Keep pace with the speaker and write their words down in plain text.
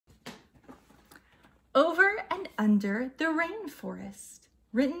Under the Rainforest,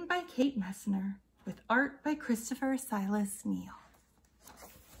 written by Kate Messner, with art by Silas, Neal.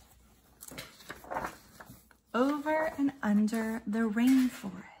 Over and under the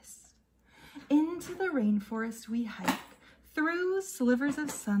rainforest. Into the rainforest we hike, through slivers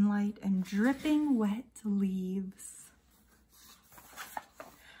of sunlight and dripping wet leaves.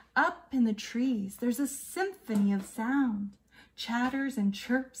 Up in the trees, there's a symphony of sound, chatters and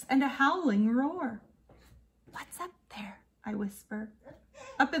chirps and a howling roar. "What's up there?" I whisper.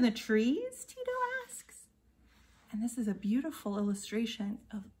 "Up in the trees?" Tito asks. And this is a beautiful illustration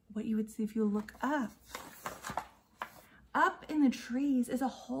of what you would see if you look up. Up in the trees is a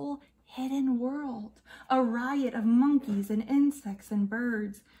whole hidden world, a riot of monkeys and insects and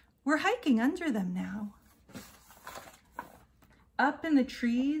birds. We're hiking under them now. Up in the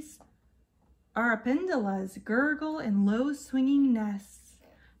trees, arapindalas gurgle in low swinging nests.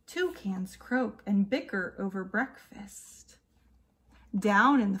 Toucans croak and bicker over breakfast.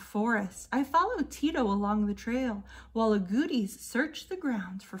 Down in the forest, I follow Tito along the trail while agoutis search the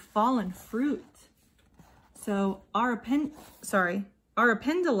ground for fallen fruit. So arapindalas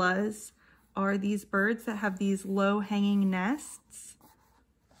are these birds that have these low hanging nests,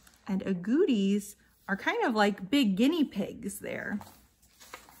 and agoutis are kind of like big guinea pigs there.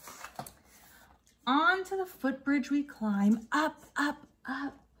 Onto the footbridge we climb, up, up,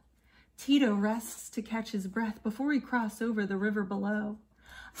 up. Tito rests to catch his breath before we cross over the river below.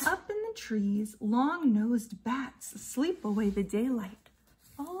 Up in the trees, long-nosed bats sleep away the daylight,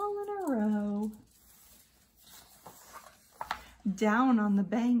 all in a row. Down on the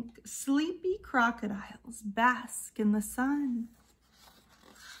bank, sleepy crocodiles bask in the sun.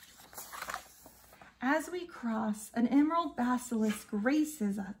 As we cross, an emerald basilisk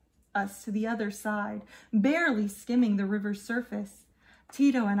races us to the other side, barely skimming the river's surface.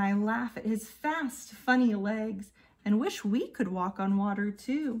 Tito and I laugh at his fast, funny legs and wish we could walk on water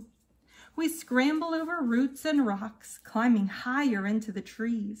too. We scramble over roots and rocks, climbing higher into the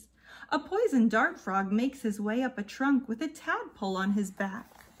trees. A poison dart frog makes his way up a trunk with a tadpole on his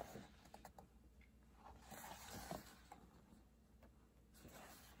back.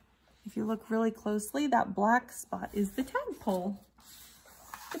 If you look really closely, that black spot is the tadpole,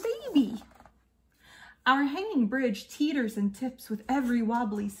 the baby. Our hanging bridge teeters and tips with every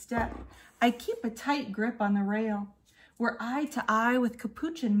wobbly step. I keep a tight grip on the rail. We're eye to eye with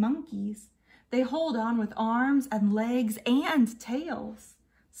capuchin monkeys. They hold on with arms and legs and tails,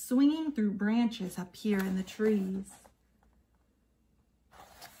 swinging through branches up here in the trees.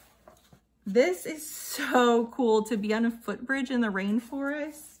 This is so cool to be on a footbridge in the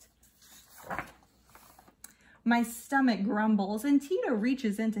rainforest. My stomach grumbles and Tito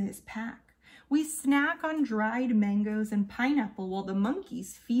reaches into his pack. We snack on dried mangoes and pineapple while the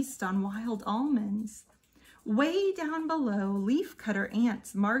monkeys feast on wild almonds. Way down below, leafcutter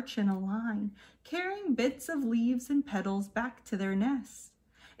ants march in a line, carrying bits of leaves and petals back to their nests.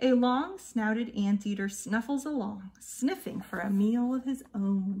 A long-snouted anteater snuffles along, sniffing for a meal of his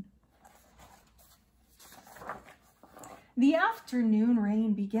own. The afternoon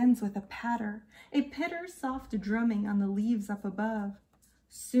rain begins with a patter, a pitter-soft drumming on the leaves up above.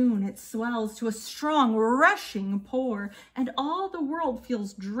 Soon it swells to a strong, rushing pour, and all the world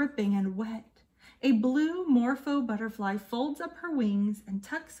feels dripping and wet. A blue morpho butterfly folds up her wings and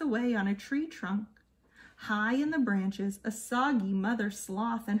tucks away on a tree trunk. High in the branches, a soggy mother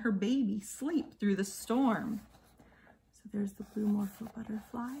sloth and her baby sleep through the storm. So there's the blue morpho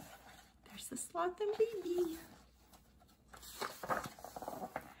butterfly. There's the sloth and baby.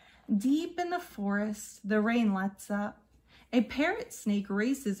 Deep in the forest, the rain lets up. A parrot snake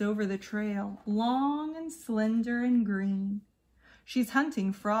races over the trail, long and slender and green. She's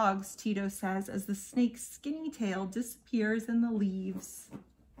hunting frogs, Tito says, as the snake's skinny tail disappears in the leaves. There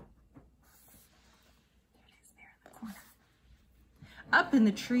it is, there in the corner. Up in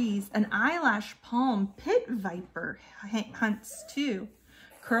the trees, an eyelash palm pit viper hunts too,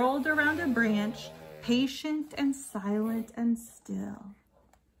 curled around a branch, patient and silent and still.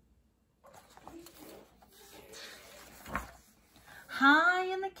 High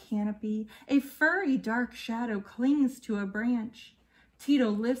in the canopy, a furry dark shadow clings to a branch. Tito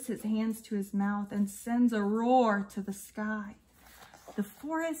lifts his hands to his mouth and sends a roar to the sky. The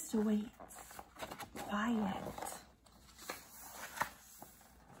forest waits, quiet.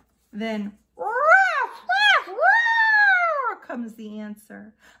 Then, roar, roar, roar, comes the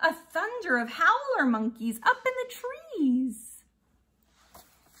answer. A thunder of howler monkeys up in the trees.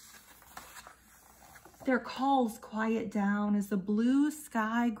 Their calls quiet down as the blue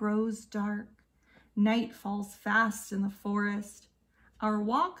sky grows dark. Night falls fast in the forest. Our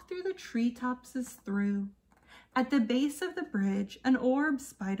walk through the treetops is through. At the base of the bridge, an orb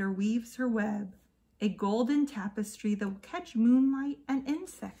spider weaves her web, a golden tapestry that will catch moonlight and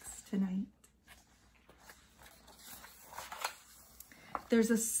insects tonight. There's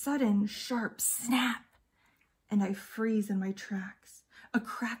a sudden sharp snap, and I freeze in my tracks. A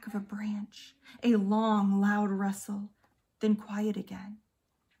crack of a branch, a long, loud rustle, then quiet again.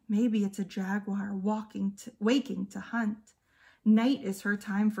 Maybe it's a jaguar waking to hunt. Night is her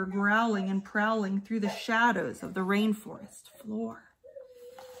time for growling and prowling through the shadows of the rainforest floor.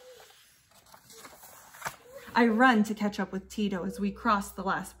 I run to catch up with Tito as we cross the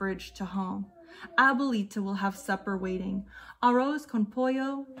last bridge to home. Abuelita will have supper waiting. Arroz con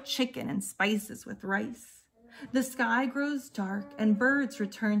pollo, chicken and spices with rice. The sky grows dark and birds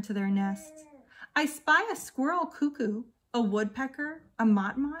return to their nests. I spy a squirrel cuckoo, a woodpecker, a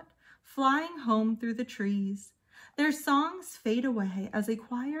motmot, flying home through the trees. Their songs fade away as a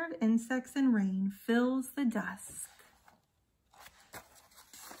choir of insects and rain fills the dusk.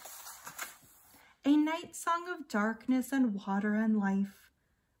 A night song of darkness and water and life,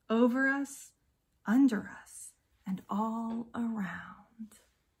 over us, under us, and all around.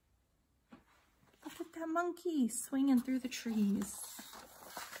 Look at that monkey swinging through the trees.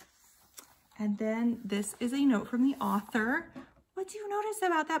 And then this is a note from the author. What do you notice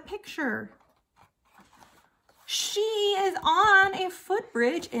about that picture? She is on a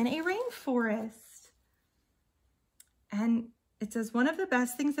footbridge in a rainforest. And it says, one of the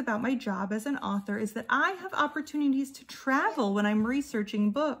best things about my job as an author is that I have opportunities to travel when I'm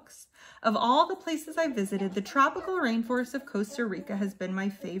researching books. Of all the places I visited, the tropical rainforest of Costa Rica has been my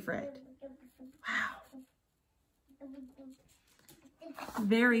favorite. Wow.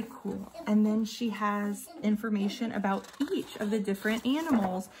 Very cool. And then she has information about each of the different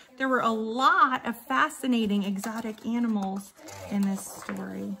animals. There were a lot of fascinating exotic animals in this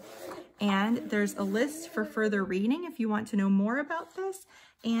story. And there's a list for further reading if you want to know more about this,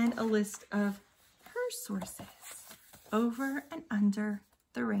 and a list of her sources over and under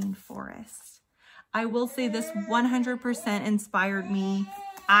the rainforest. I will say this 100% inspired me.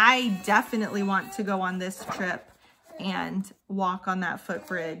 I definitely want to go on this trip and walk on that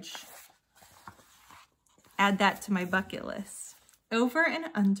footbridge. Add that to my bucket list. Over and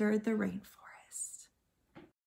under the rainforest.